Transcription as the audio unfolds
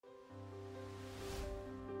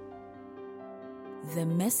The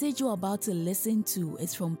message you're about to listen to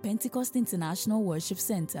is from Pentecost International Worship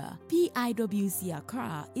Center. PIWC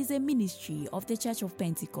Accra is a ministry of the Church of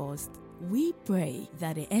Pentecost. We pray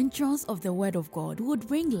that the entrance of the Word of God would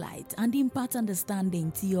bring light and impart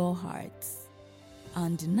understanding to your hearts.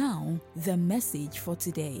 And now, the message for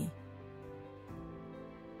today.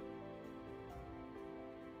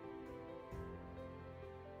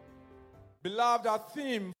 Beloved, our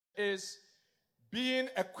theme is being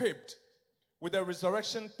equipped with the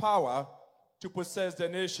resurrection power to possess the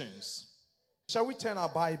nations. Shall we turn our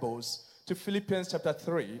Bibles to Philippians chapter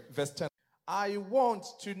 3, verse 10? I want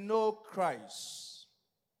to know Christ.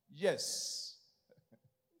 Yes.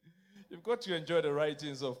 You've got to enjoy the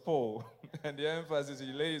writings of Paul, and the emphasis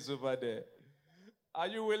he lays over there. Are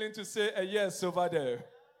you willing to say a yes over there?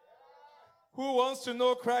 Who wants to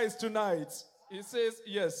know Christ tonight? He says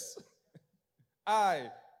yes.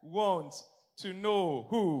 I want to know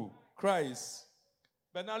who? Christ.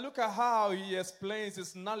 But now look at how he explains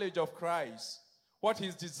his knowledge of Christ, what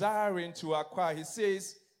he's desiring to acquire. He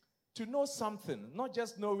says to know something, not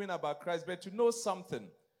just knowing about Christ, but to know something.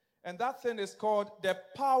 And that thing is called the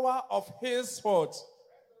power of his what?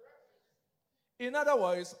 In other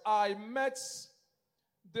words, I met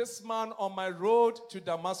this man on my road to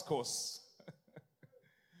Damascus.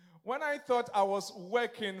 When I thought I was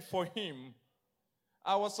working for him,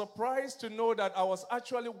 I was surprised to know that I was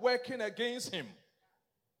actually working against him.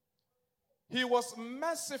 He was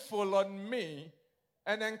merciful on me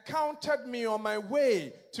and encountered me on my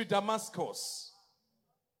way to Damascus.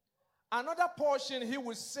 Another portion, he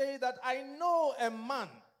would say that I know a man.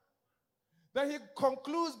 Then he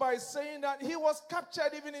concludes by saying that he was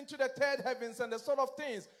captured even into the third heavens and the sort of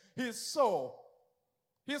things he saw.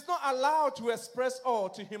 He's not allowed to express all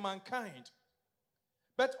to humankind.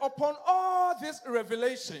 But upon all these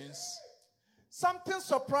revelations, something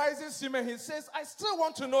surprises him and he says, I still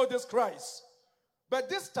want to know this Christ. But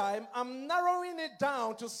this time, I'm narrowing it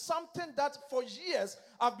down to something that for years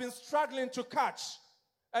I've been struggling to catch.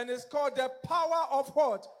 And it's called the power of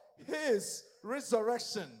what? His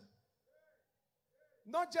resurrection.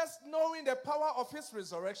 Not just knowing the power of his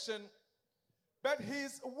resurrection, but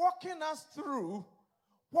he's walking us through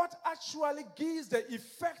what actually gives the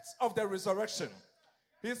effects of the resurrection.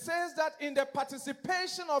 He says that in the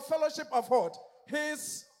participation or fellowship of what?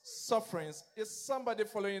 His sufferings. Is somebody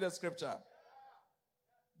following the scripture?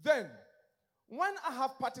 Then, when I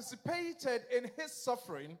have participated in his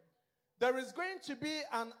suffering, there is going to be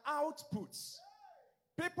an output.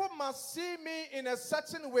 People must see me in a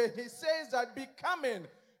certain way. He says that becoming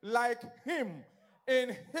like him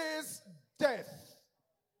in his death.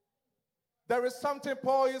 There is something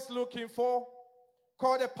Paul is looking for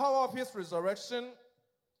called the power of his resurrection.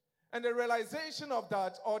 And the realization of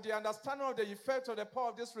that, or the understanding of the effect of the power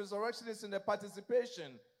of this resurrection, is in the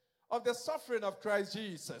participation of the suffering of Christ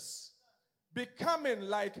Jesus, becoming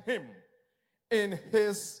like him in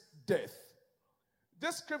his death.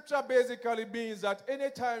 This scripture basically means that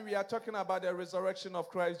anytime we are talking about the resurrection of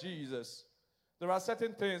Christ Jesus, there are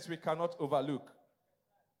certain things we cannot overlook.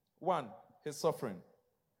 One, his suffering.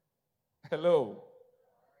 Hello.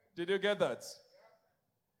 Did you get that?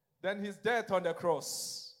 Then his death on the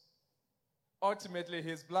cross. Ultimately,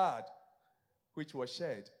 his blood, which was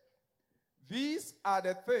shed. These are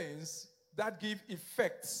the things that give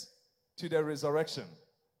effects to the resurrection.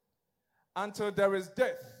 Until there is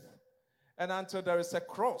death and until there is a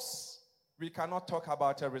cross, we cannot talk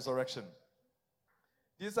about a resurrection.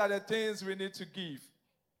 These are the things we need to give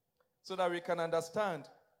so that we can understand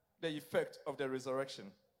the effect of the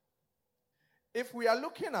resurrection. If we are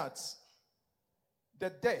looking at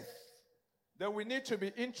the death, then we need to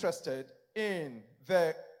be interested in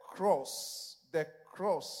the cross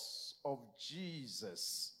of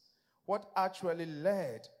Jesus. What actually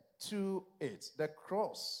led to it? The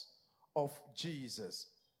cross of Jesus.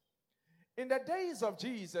 In the days of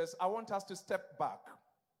Jesus, I want us to step back.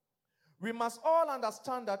 We must all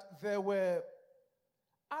understand that there were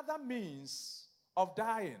other means of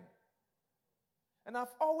dying. And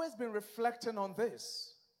I've always been reflecting on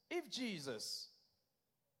this. If Jesus,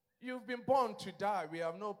 you've been born to die, we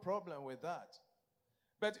have no problem with that.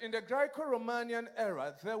 But in the Greco-Romanian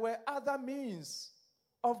era, there were other means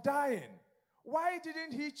of dying. Why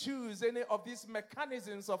didn't he choose any of these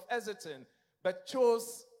mechanisms of exiting, but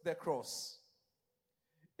chose the cross?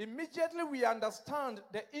 Immediately we understand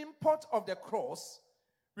the import of the cross,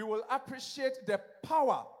 we will appreciate the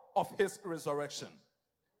power of his resurrection.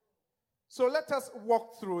 So let us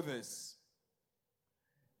walk through this.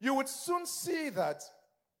 You would soon see that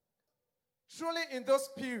truly in this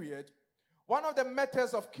period, one of the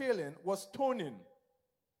methods of killing was stoning.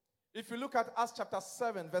 If you look at Acts chapter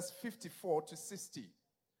 7, verse 54 to 60,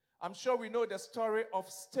 I'm sure we know the story of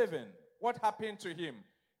Stephen. What happened to him?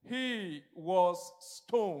 He was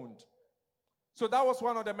stoned. So that was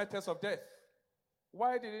one of the methods of death.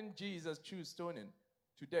 Why didn't Jesus choose stoning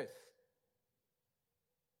to death?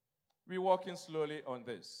 We're walking slowly on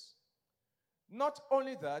this. Not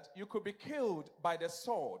only that, you could be killed by the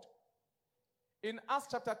sword. In Acts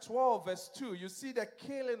chapter 12, verse 2, you see the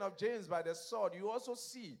killing of James by the sword. You also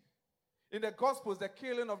see in the Gospels the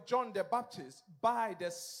killing of John the Baptist by the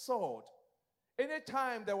sword.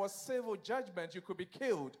 Anytime there was civil judgment, you could be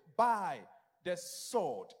killed by the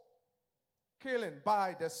sword. Killing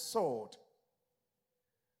by the sword.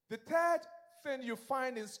 The third thing you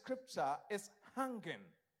find in Scripture is hanging.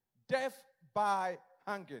 Death by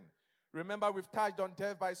hanging. Remember, we've touched on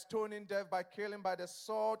death by stoning, death by killing by the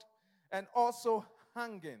sword, and also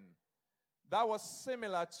hanging. That was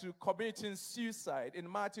similar to committing suicide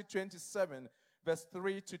in Matthew 27, verse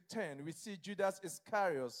 3 to 10. We see Judas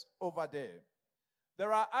Iscariot over there.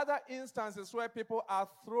 There are other instances where people are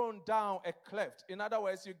thrown down a cleft. In other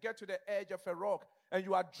words, you get to the edge of a rock and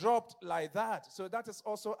you are dropped like that. So that is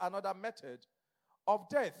also another method of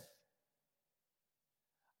death.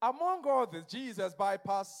 Among all this, Jesus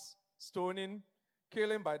bypassed stoning,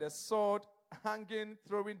 killing by the sword, hanging,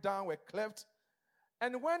 throwing down a cleft,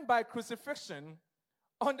 and went by crucifixion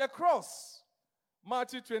on the cross.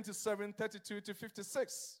 Matthew 27, 32 to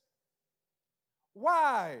 56.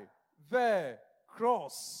 Why the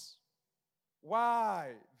cross?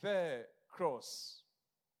 Why the cross?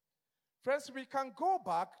 Friends, we can go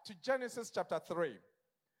back to Genesis chapter 3.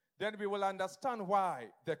 Then we will understand why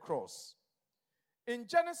the cross. In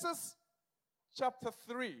Genesis chapter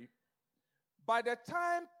 3, by the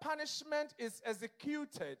time punishment is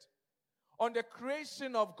executed on the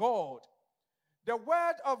creation of God, the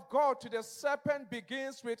word of God to the serpent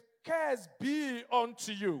begins with, "Curse be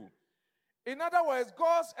unto you." In other words,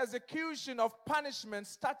 God's execution of punishment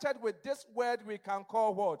started with this word we can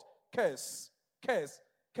call what? Curse. Curse.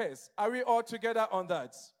 Curse. Are we all together on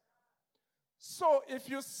that? So if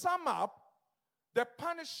you sum up the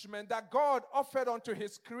punishment that God offered unto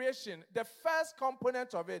his creation, the first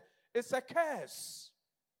component of it is a curse.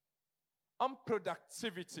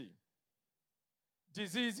 Unproductivity,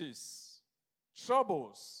 diseases,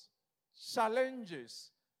 troubles,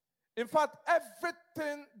 challenges. In fact,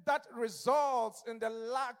 everything that results in the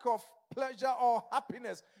lack of pleasure or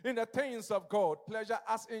happiness in the things of God, pleasure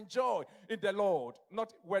as in joy in the Lord,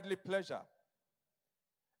 not worldly pleasure.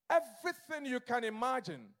 Everything you can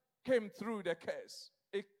imagine came through the curse.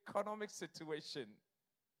 Economic situation.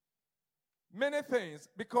 Many things,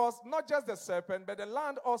 because not just the serpent, but the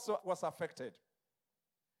land also was affected.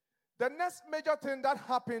 The next major thing that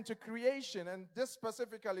happened to creation, and this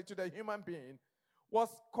specifically to the human being, was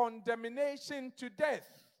condemnation to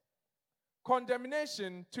death.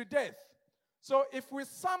 Condemnation to death. So if we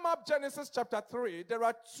sum up Genesis chapter 3, there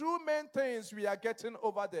are two main things we are getting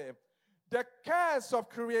over there. The curse of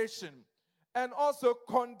creation and also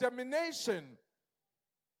condemnation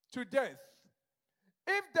to death.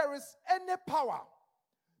 If there is any power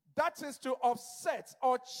that is to offset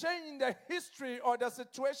or change the history or the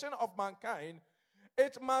situation of mankind,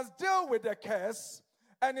 it must deal with the curse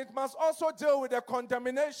and it must also deal with the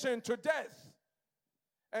condemnation to death.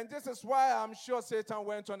 And this is why I'm sure Satan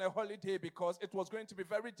went on a holiday, because it was going to be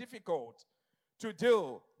very difficult to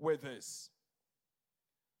deal with this.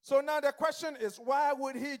 So now the question is, why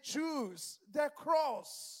would he choose the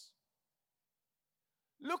cross?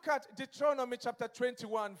 Look at Deuteronomy chapter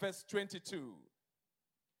 21, verse 22.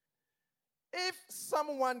 If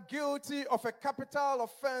someone guilty of a capital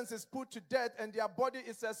offense is put to death and their body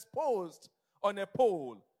is exposed on a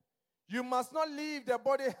pole, you must not leave the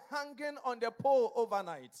body hanging on the pole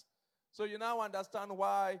overnight. So you now understand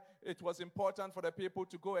why it was important for the people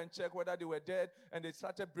to go and check whether they were dead, and they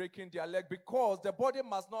started breaking their leg, because the body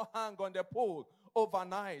must not hang on the pole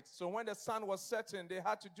overnight. So when the sun was setting, they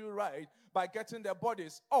had to do right by getting their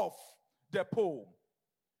bodies off the pole.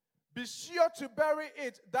 Be sure to bury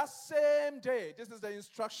it that same day. This is the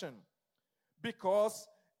instruction. Because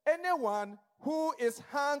anyone who is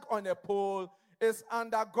hung on a pole is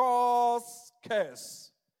under God's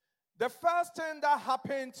curse. The first thing that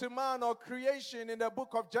happened to man or creation in the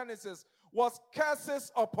book of Genesis was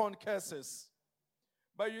curses upon curses.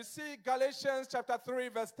 But you see, Galatians chapter 3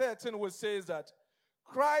 verse 13 will say that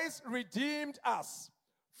Christ redeemed us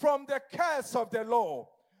from the curse of the law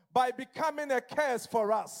by becoming a curse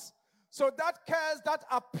for us. So that curse that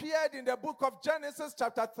appeared in the book of Genesis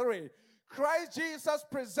chapter 3, Christ Jesus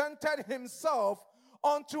presented himself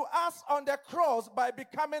unto us on the cross by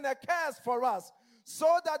becoming a curse for us.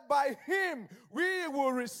 so that by him we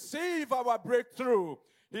will receive our breakthrough.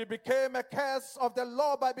 He became a curse of the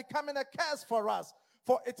law by becoming a curse for us.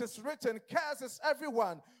 For it is written, cursed is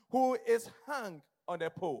everyone who is hung on a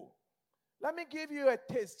pole. Let me give you a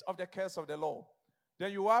taste of the curse of the law.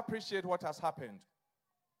 Then you will appreciate what has happened.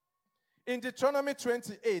 In Deuteronomy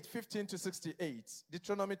 28, 15 to 68.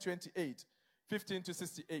 Deuteronomy 28, 15 to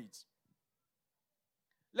 68.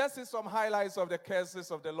 Let's see some highlights of the curses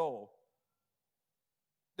of the law.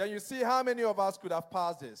 Then you see how many of us could have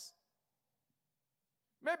passed this.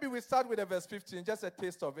 Maybe we start with the verse 15, just a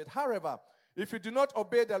taste of it. However, if you do not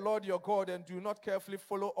obey the Lord your God and do not carefully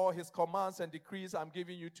follow all his commands and decrees I'm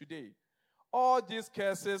giving you today, all these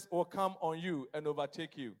curses will come on you and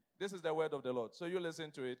overtake you. This is the word of the Lord. So you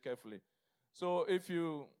listen to it carefully. So if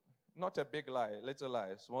you, not a big lie, little lie,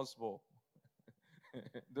 small.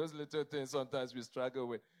 Those little things sometimes we struggle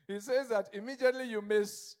with. He says that immediately you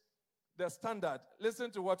miss the standard.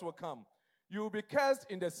 Listen to what will come. You will be cursed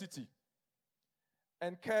in the city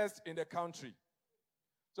and cursed in the country.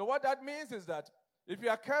 So what that means is that if you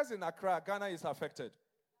are cursed in Accra, Ghana is affected.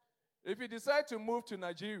 If you decide to move to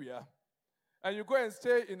Nigeria and you go and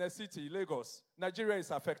stay in a city, Lagos, Nigeria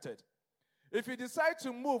is affected. If you decide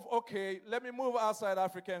to move, okay, let me move outside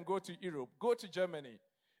Africa and go to Europe, go to Germany.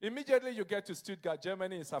 Immediately you get to Stuttgart,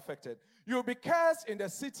 Germany is affected. You'll be cursed in the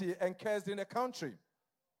city and cursed in the country.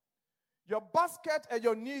 Your basket and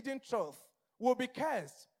your kneading trough will be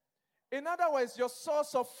cursed. In other words, your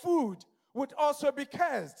source of food would also be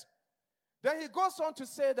cursed. Then he goes on to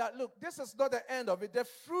say that, look, this is not the end of it. The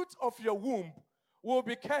fruit of your womb will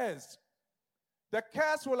be cursed. The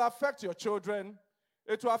curse will affect your children.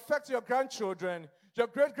 It will affect your grandchildren. Your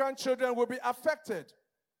great-grandchildren will be affected.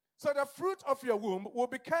 So the fruit of your womb will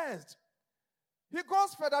be cursed. He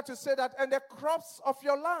goes further to say that, and the crops of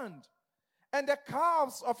your land, and the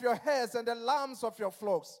calves of your herds, and the lambs of your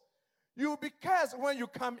flocks, you will be cursed when you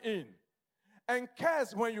come in, and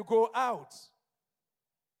cursed when you go out.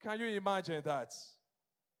 Can you imagine that?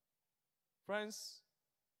 Friends,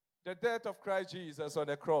 the death of Christ Jesus on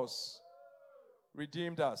the cross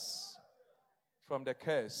redeemed us from the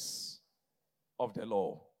curse of the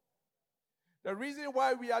law. The reason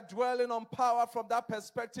why we are dwelling on power from that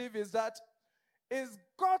perspective is that it's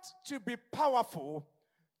got to be powerful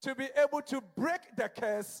to be able to break the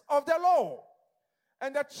curse of the law.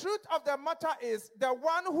 And the truth of the matter is, the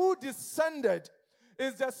one who descended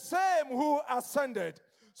is the same who ascended.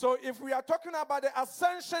 So if we are talking about the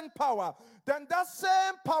ascension power, then that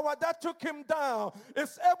same power that took him down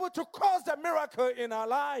is able to cause the miracle in our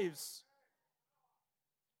lives.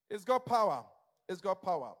 It's got power. It's got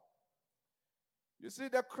power. You see,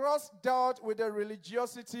 the cross dealt with the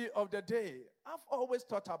religiosity of the day. I've always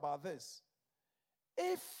thought about this.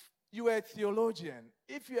 If you are a theologian,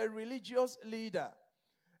 if you're a religious leader,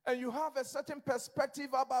 and you have a certain perspective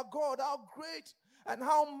about God, how great and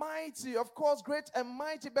how mighty, of course, great and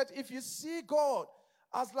mighty, but if you see God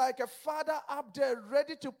as like a father up there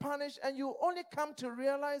ready to punish, and you only come to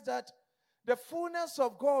realize that the fullness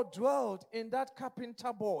of God dwelled in that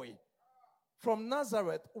carpenter boy from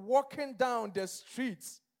Nazareth walking down the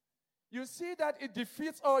streets, you see that it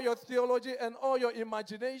defeats all your theology and all your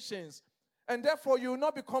imaginations, and therefore you will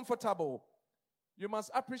not be comfortable. You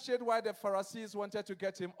must appreciate why the Pharisees wanted to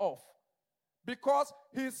get him off. Because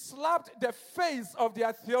he slapped the face of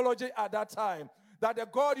their theology at that time, that the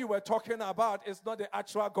God you were talking about is not the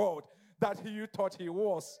actual God that you thought he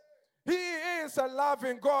was. He is a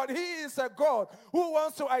loving God. He is a God who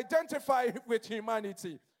wants to identify with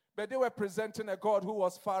humanity. But they were presenting a God who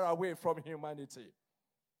was far away from humanity.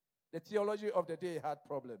 The theology of the day had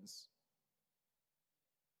problems.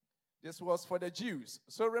 This was for the Jews.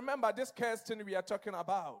 So remember, this curse thing we are talking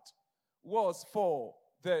about was for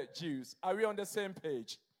the Jews. Are we on the same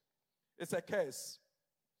page? It's a curse.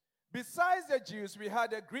 Besides the Jews, we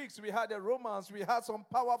had the Greeks, we had the Romans, we had some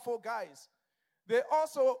powerful guys. They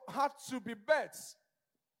also had to be bets.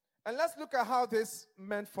 And let's look at how this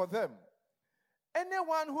meant for them.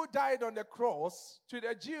 Anyone who died on the cross, to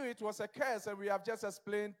the Jew it was a curse, and we have just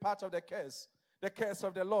explained part of the curse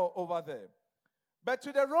of the law over there. But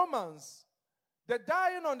to the Romans, the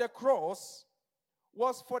dying on the cross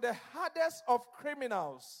was for the hardest of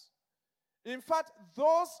criminals. In fact,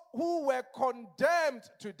 those who were condemned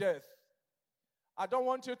to death. I don't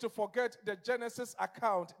want you to forget the Genesis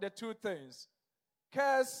account, the two things.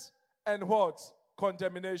 Curse and what?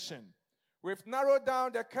 Condemnation. We've narrowed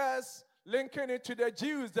down the curse, linking it to the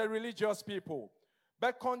Jews, the religious people.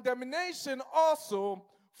 But condemnation also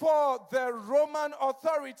for the Roman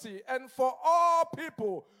authority and for all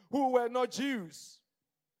people who were not Jews.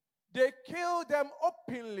 They killed them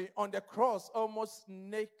openly on the cross, almost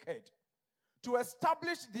naked, to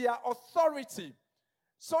establish their authority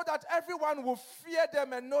so that everyone will fear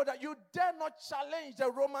them and know that you dare not challenge the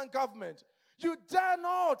Roman government. You dare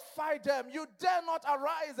not fight them. You dare not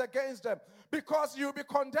arise against them because you'll be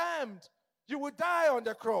condemned. You will die on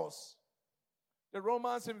the cross. The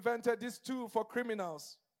Romans invented this tool for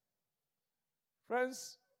criminals.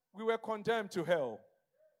 Friends, we were condemned to hell.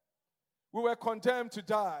 We were condemned to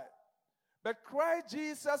die. But Christ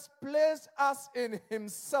Jesus placed us in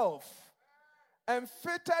himself and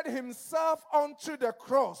fitted himself onto the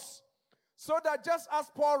cross, so that just as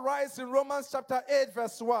Paul writes in Romans chapter 8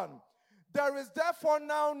 verse 1, there is therefore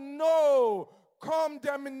now no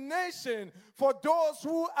condemnation for those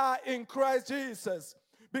who are in Christ Jesus.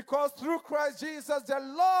 Because through Christ Jesus, the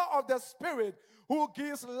law of the Spirit who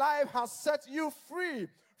gives life has set you free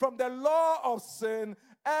from the law of sin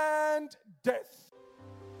and death.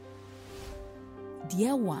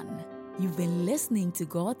 Dear one, you've been listening to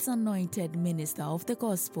God's anointed minister of the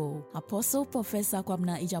gospel, Apostle Professor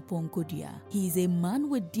Kwabena Agyapong Kodia. He is a man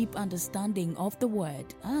with deep understanding of the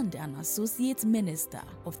word and an associate minister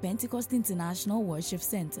of Pentecost International Worship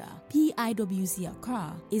Center. PIWC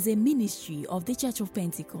Accra is a ministry of the Church of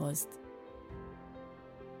Pentecost.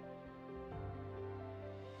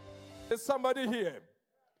 There's somebody here.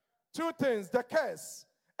 Two things, the curse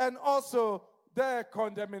and also the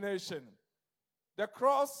condemnation. The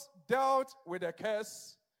cross dealt with a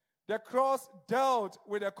curse. The cross dealt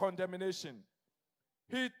with a condemnation.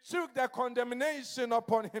 He took the condemnation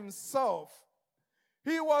upon himself.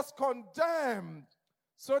 He was condemned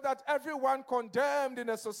so that everyone condemned in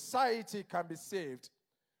a society can be saved.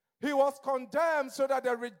 He was condemned so that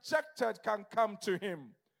the rejected can come to him.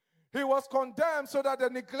 He was condemned so that the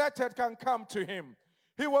neglected can come to him.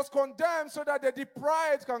 He was condemned so that the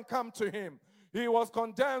deprived can come to him. He was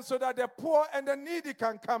condemned so that the poor and the needy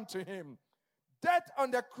can come to him. Death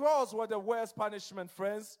on the cross was the worst punishment,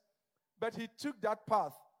 friends. But he took that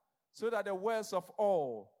path so that the worst of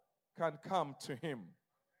all can come to him.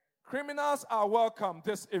 Criminals are welcome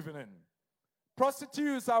this evening.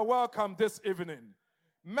 Prostitutes are welcome this evening.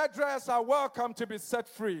 Murderers are welcome to be set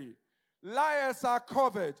free. Liars are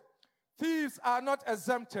covered. Thieves are not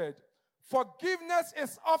exempted. Forgiveness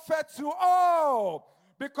is offered to all.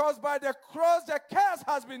 Because by the cross, the curse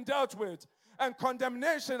has been dealt with, and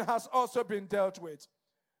condemnation has also been dealt with.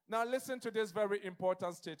 Now listen to this very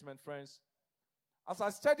important statement, friends. As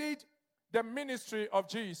I studied the ministry of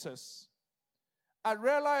Jesus, I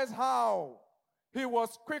realized how he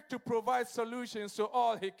was quick to provide solutions to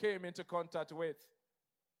all he came into contact with.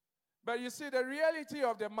 But you see, the reality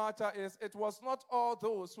of the matter is it was not all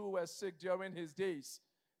those who were sick during his days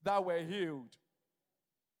that were healed.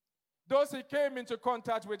 Those he came into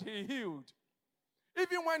contact with, he healed.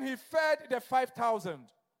 Even when he fed the 5,000,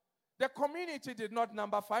 the community did not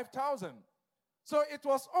number 5,000. So it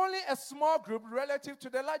was only a small group relative to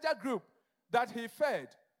the larger group that he fed.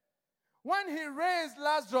 When he raised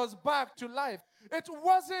Lazarus back to life, it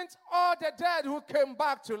wasn't all the dead who came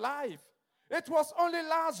back to life. It was only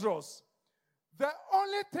Lazarus. The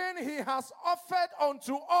only thing he has offered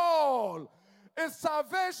unto all is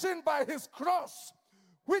salvation by his cross,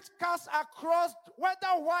 which cuts across whether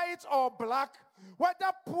white or black,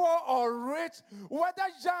 whether poor or rich, whether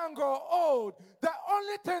young or old. The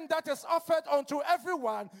only thing that is offered unto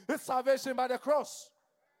everyone is salvation by the cross.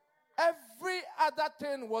 Every other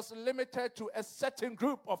thing was limited to a certain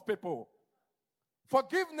group of people.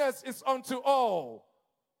 Forgiveness is unto all.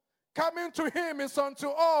 Coming to him is unto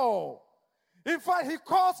all. In fact, he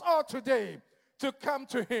calls all today to come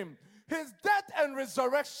to him. His death and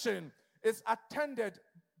resurrection is attended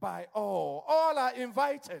by all. All are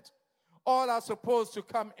invited. All are supposed to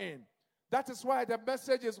come in. That is why the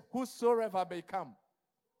message is whosoever may come.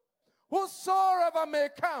 Whosoever may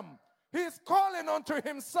come. He is calling unto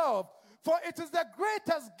himself, for it is the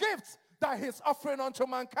greatest gift that he is offering unto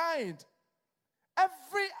mankind.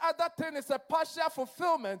 Every other thing is a partial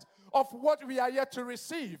fulfillment of what we are yet to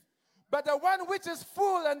receive. But the one which is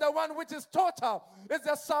full and the one which is total is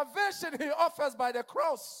the salvation he offers by the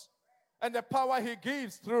cross and the power he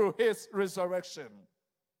gives through his resurrection.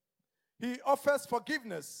 He offers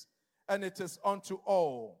forgiveness, and it is unto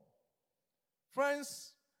all.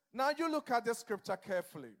 Friends, now you look at the scripture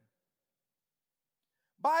carefully.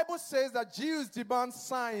 Bible says that Jews demand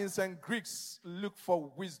signs and Greeks look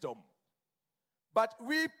for wisdom. But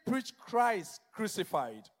we preach Christ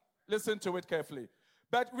crucified. Listen to it carefully.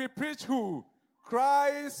 But we preach who?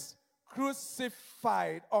 Christ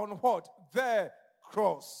crucified on what? The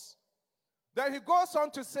cross. Then he goes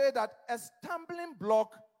on to say that a stumbling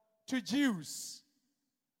block to Jews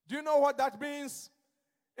Do you know what that means?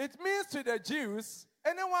 It means to the Jews,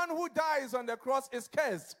 anyone who dies on the cross is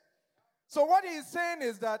cursed. So what he's saying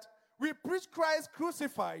is that we preach Christ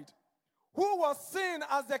crucified, who was seen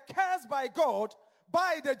as the curse by God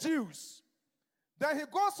by the Jews. Then he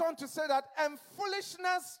goes on to say that, and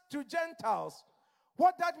foolishness to Gentiles.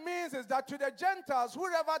 What that means is that to the Gentiles,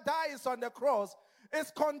 whoever dies on the cross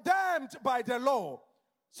is condemned by the law.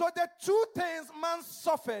 So the two things man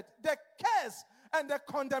suffered, the curse and the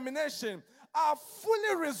condemnation, are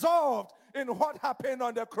fully resolved in what happened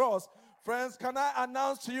on the cross. Friends, can I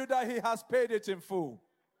announce to you that he has paid it in full?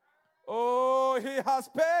 Oh, he has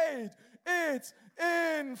paid it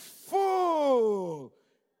in full.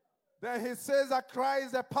 Then he says that Christ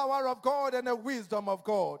is the power of God and the wisdom of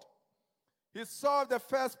God. He solved the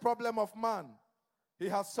first problem of man. He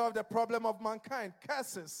has solved the problem of mankind,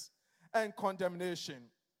 curses and condemnation.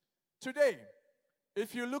 Today,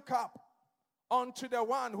 if you look up unto the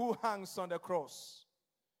one who hangs on the cross,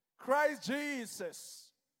 Christ Jesus,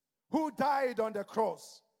 who died on the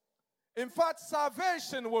cross, in fact,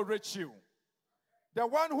 salvation will reach you. The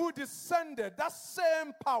one who descended, that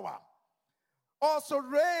same power, also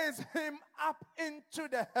raised him up into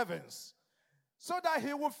the heavens so that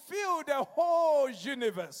he will fill the whole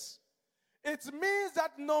universe. It means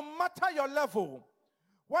that no matter your level,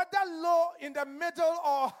 whether low, in the middle,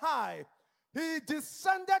 or high, he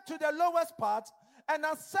descended to the lowest part and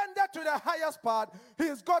ascended to the highest part.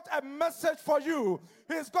 He's got a message for you.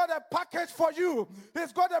 He's got a package for you.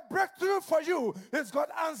 He's got a breakthrough for you. He's got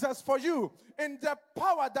answers for you in the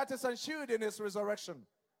power that is enshrined in his resurrection.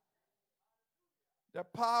 The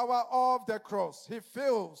power of the cross. He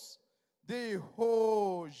fills the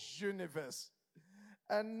whole universe.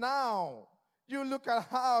 And now, you look at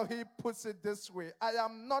how he puts it this way. I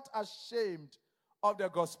am not ashamed of the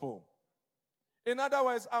gospel. In other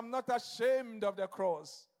words, I'm not ashamed of the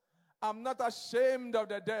cross. I'm not ashamed of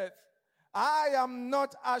the death. I am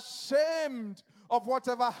not ashamed of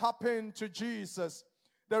whatever happened to Jesus.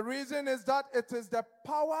 The reason is that it is the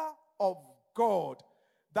power of God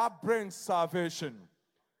that brings salvation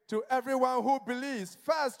to everyone who believes,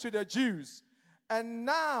 first to the Jews and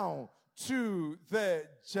now to the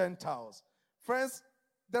Gentiles. Friends,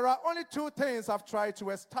 there are only two things I've tried to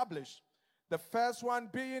establish. The first one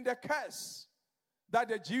being the curse that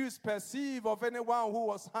the Jews perceive of anyone who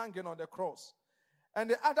was hanging on the cross. And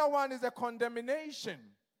the other one is the condemnation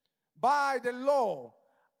by the law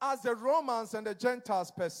as the Romans and the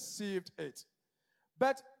Gentiles perceived it.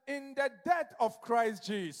 But in the death of Christ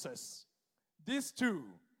Jesus, these two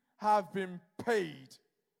have been paid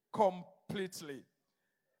completely.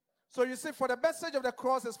 So you see, for the message of the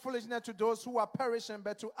cross is foolishness to those who are perishing,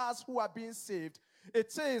 but to us who are being saved,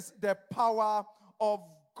 it is the power of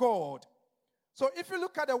God. So if you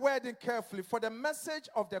look at the wording carefully, for the message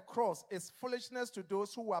of the cross is foolishness to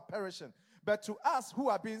those who are perishing, but to us who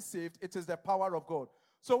are being saved, it is the power of God.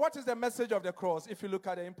 So what is the message of the cross? If you look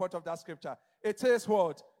at the import of that scripture, it is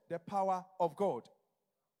what? The power of God.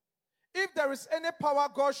 If there is any power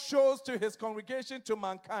God shows to his congregation, to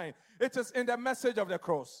mankind, it is in the message of the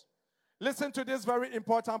cross. Listen to this very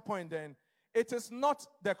important point then. It is not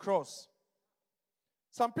the cross.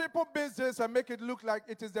 Some people base this and make it look like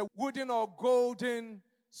it is the wooden or golden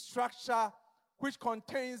structure which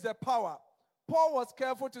contains the power. Paul was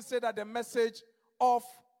careful to say that the message of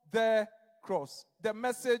the cross. The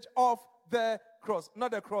message of the cross.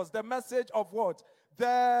 Not the cross. The message of what?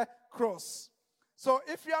 The cross. So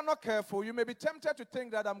if you are not careful, you may be tempted to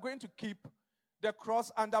think that I'm going to keep the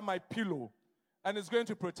cross under my pillow and it's going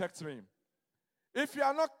to protect me. If you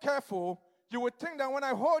are not careful, you would think that when I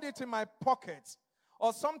hold it in my pocket,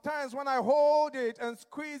 or sometimes when I hold it and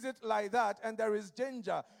squeeze it like that, and there is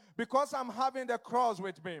danger because I'm having the cross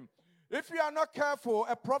with me. If you are not careful,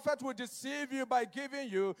 a prophet will deceive you by giving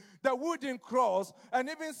you the wooden cross and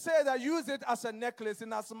even say that use it as a necklace,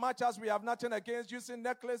 in as much as we have nothing against using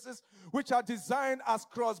necklaces which are designed as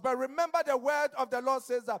cross. But remember, the word of the Lord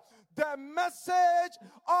says that the message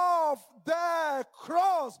of the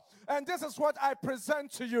cross, and this is what I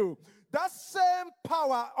present to you. That same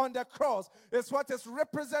power on the cross is what is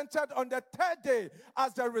represented on the third day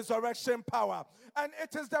as the resurrection power. And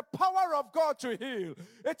it is the power of God to heal.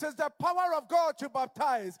 It is the power of God to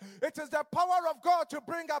baptize. It is the power of God to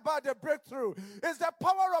bring about the breakthrough. It's the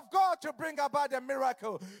power of God to bring about the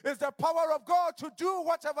miracle. It's the power of God to do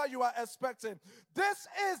whatever you are expecting. This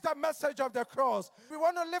is the message of the cross. We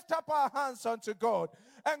want to lift up our hands unto God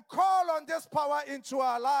and call on this power into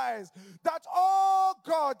our lives. That, oh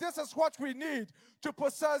God, this is what we need to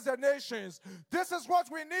possess the nations. This is what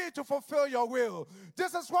we need to fulfill your will.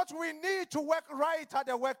 This is what we need to work right at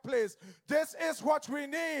the workplace. This is what we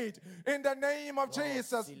need in the name of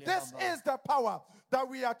Jesus. This is the power that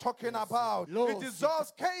we are talking about. It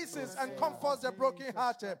dissolves cases and comforts the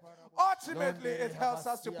brokenhearted. Ultimately, it helps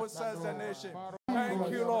us to possess the nation. Thank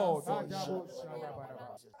you, Lord.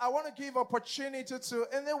 I want to give opportunity to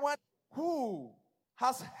anyone who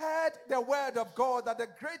has heard the word of God that the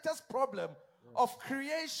greatest problem of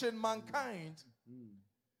creation, mankind,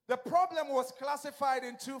 the problem was classified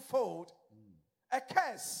in twofold: a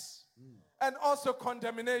curse and also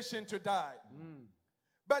condemnation to die.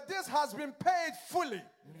 But this has been paid fully.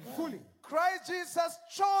 Christ Jesus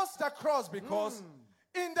chose the cross because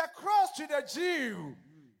in the cross to the Jew,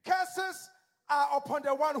 curses are upon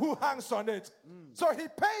the one who hangs on it. So he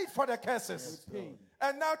paid for the curses.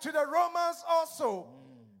 And now to the Romans also,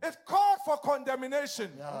 it called for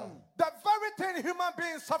condemnation. The very thing human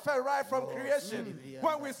beings suffer right from creation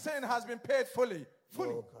when we sin has been paid fully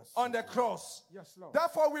on the cross.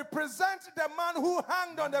 Therefore, we present the man who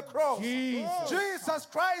hanged on the cross, Jesus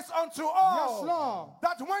Christ, unto all,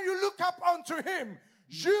 that when you look up unto him,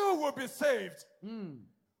 you will be saved.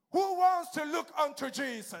 Who wants to look unto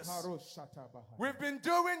Jesus? We've been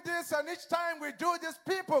doing this, and each time we do this,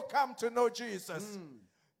 people come to know Jesus.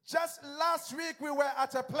 Just last week, we were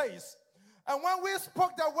at a place, and when we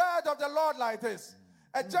spoke the word of the Lord like this,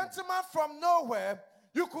 a gentleman from nowhere,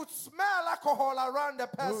 you could smell alcohol around the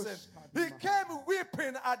person. He came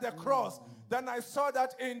weeping at the cross. Then I saw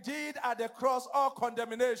that indeed at the cross all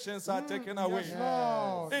condemnations are taken away.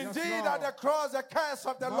 Indeed at the cross the curse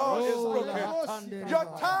of the Lord is broken. Your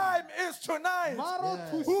time is tonight.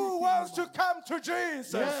 Who wants to come to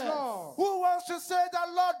Jesus? Who wants to say that,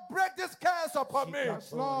 Lord, break this curse upon me?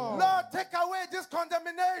 Lord, take away this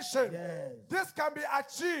condemnation. This can be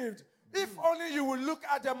achieved if only you will look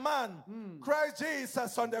at the man, Christ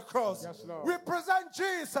Jesus on the cross. We present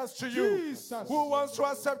Jesus to you. Who wants to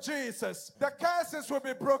accept Jesus? The curses will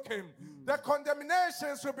be broken. The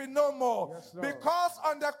condemnations will be no more. Because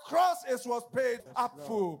on the cross it was paid up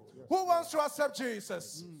full. Who wants to accept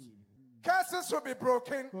Jesus? Curses will be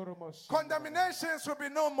broken. Condemnations will be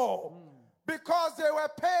no more. Because they were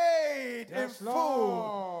paid in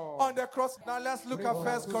full on the cross. Now let's look at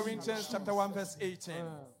 1 Corinthians chapter 1 verse 18.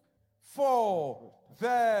 For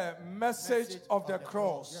the message of the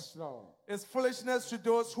cross is foolishness to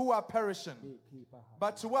those who are perishing,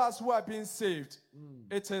 but to us who are being saved,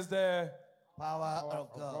 it is the power of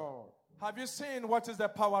God. Have you seen what is the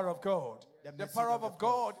power of God? The power of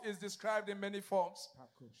God is described in many forms.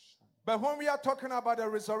 But when we are talking about the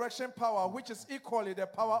resurrection power, which is equally the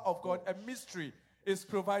power of God, a mystery is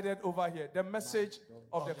provided over here. The message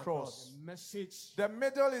of the cross. The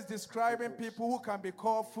middle is describing people who can be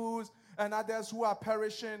called fools, and others who are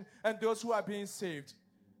perishing, and those who are being saved.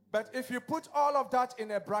 But if you put all of that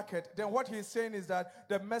in a bracket, then what he's saying is that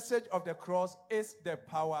the message of the cross is the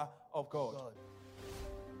power of God.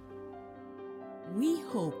 We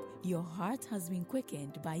hope your heart has been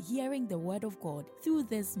quickened by hearing the word of God through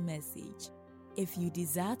this message. If you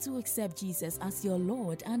desire to accept Jesus as your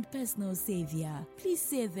Lord and personal Savior, please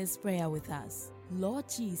say this prayer with us. Lord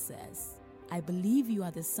Jesus, I believe you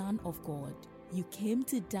are the Son of God. You came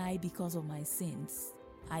to die because of my sins.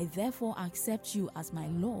 I therefore accept you as my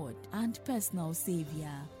Lord and personal Savior.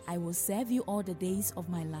 I will serve you all the days of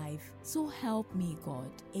my life. So help me, God.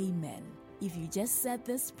 Amen. If you just said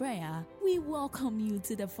this prayer, we welcome you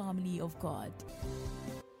to the family of God.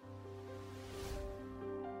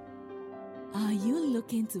 Are you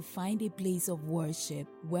looking to find a place of worship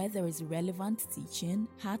where there is relevant teaching,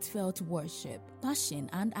 heartfelt worship, passion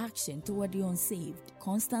and action toward the unsaved,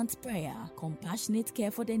 constant prayer, compassionate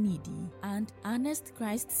care for the needy, and honest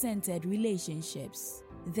Christ-centered relationships?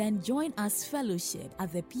 Then join us fellowship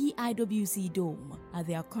at the PIWC Dome at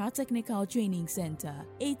the Accra Technical Training Center,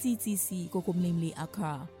 ATTC Kokomlimli,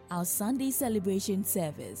 Accra. Our Sunday celebration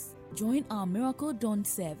service. Join our Miracle Dawn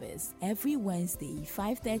service every Wednesday,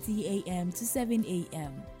 5:30 a.m. to 7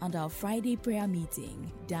 a.m. and our Friday prayer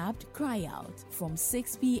meeting, dubbed Cry Out, from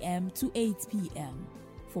 6 p.m. to 8 p.m.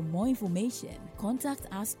 For more information, contact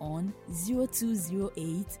us on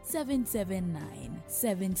 0208 779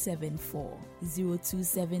 774,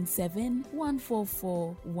 0277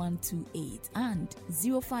 144 128, and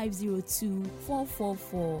 0502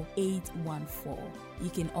 444 814. You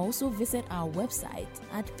can also visit our website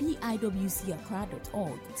at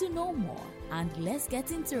piwcaccra.org to know more. And let's get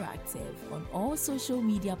interactive on all social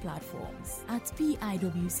media platforms at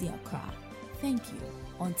PIWC Accra. Thank you.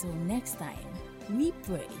 Until next time. We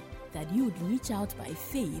pray that you would reach out by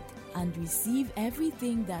faith and receive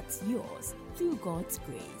everything that's yours through God's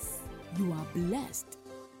grace. You are blessed